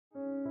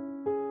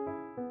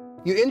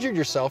You injured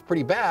yourself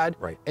pretty bad,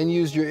 Right.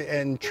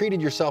 and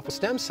treated yourself with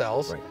stem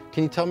cells. Right.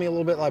 Can you tell me a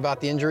little bit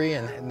about the injury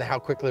and how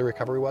quickly the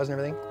recovery was and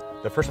everything?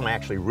 The first time I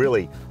actually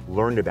really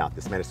learned about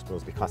this medicine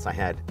was because I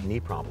had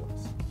knee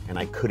problems and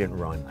I couldn't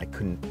run. I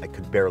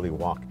could barely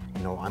walk.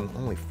 You know, I'm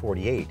only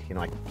 48. You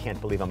know, I can't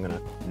believe I'm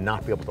gonna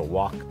not be able to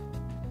walk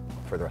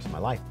for the rest of my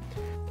life.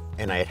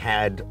 And I had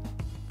had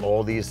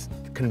all these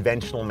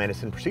conventional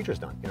medicine procedures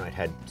done. You know, I'd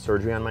had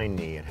surgery on my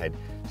knee, I had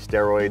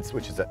steroids,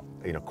 which is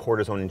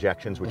cortisone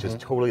injections, which is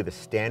totally the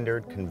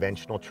standard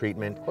conventional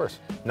treatment. Of course.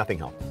 Nothing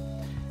helped.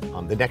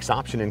 The next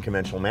option in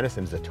conventional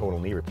medicine is a total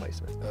knee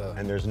replacement.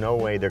 And there's no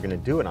way they're gonna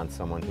do it on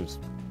someone who's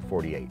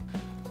 48.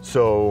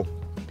 So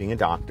being a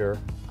doctor,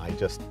 I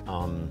just,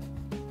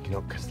 you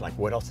know, cause like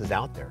what else is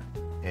out there?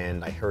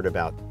 And I heard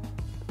about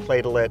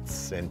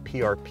platelets and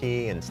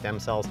PRP and stem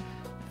cells,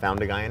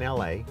 found a guy in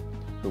LA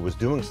who was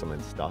doing some of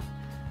this stuff,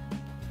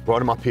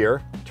 brought him up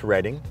here to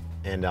Redding,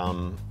 and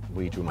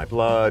we drew my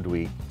blood,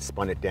 we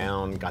spun it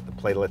down, got the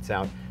platelets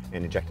out,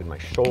 and injected my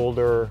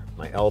shoulder,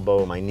 my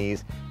elbow, my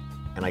knees,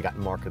 and I got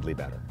markedly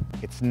better.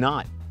 It's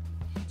not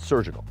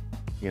surgical,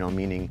 you know,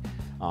 meaning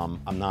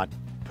I'm not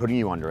putting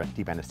you under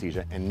deep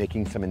anesthesia and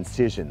making some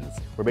incisions.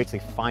 We're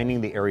basically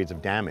finding the areas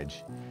of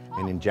damage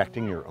and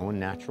injecting your own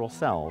natural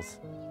cells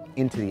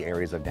into the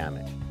areas of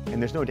damage.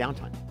 And there's no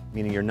downtime,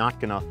 meaning you're not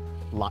gonna,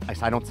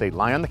 I don't say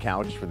lie on the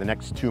couch for the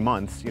next 2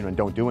 months, you know, and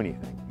don't do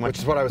anything. Which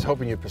is what I was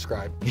hoping you'd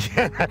prescribe.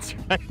 Yeah, that's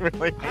right,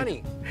 really.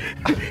 Honey.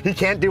 He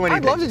can't do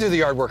anything. I'd love to do the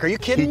yard work. Are you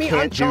kidding me? He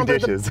can't do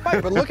dishes.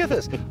 But look at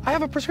this. I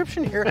have a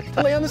prescription here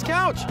to lay on this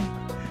couch.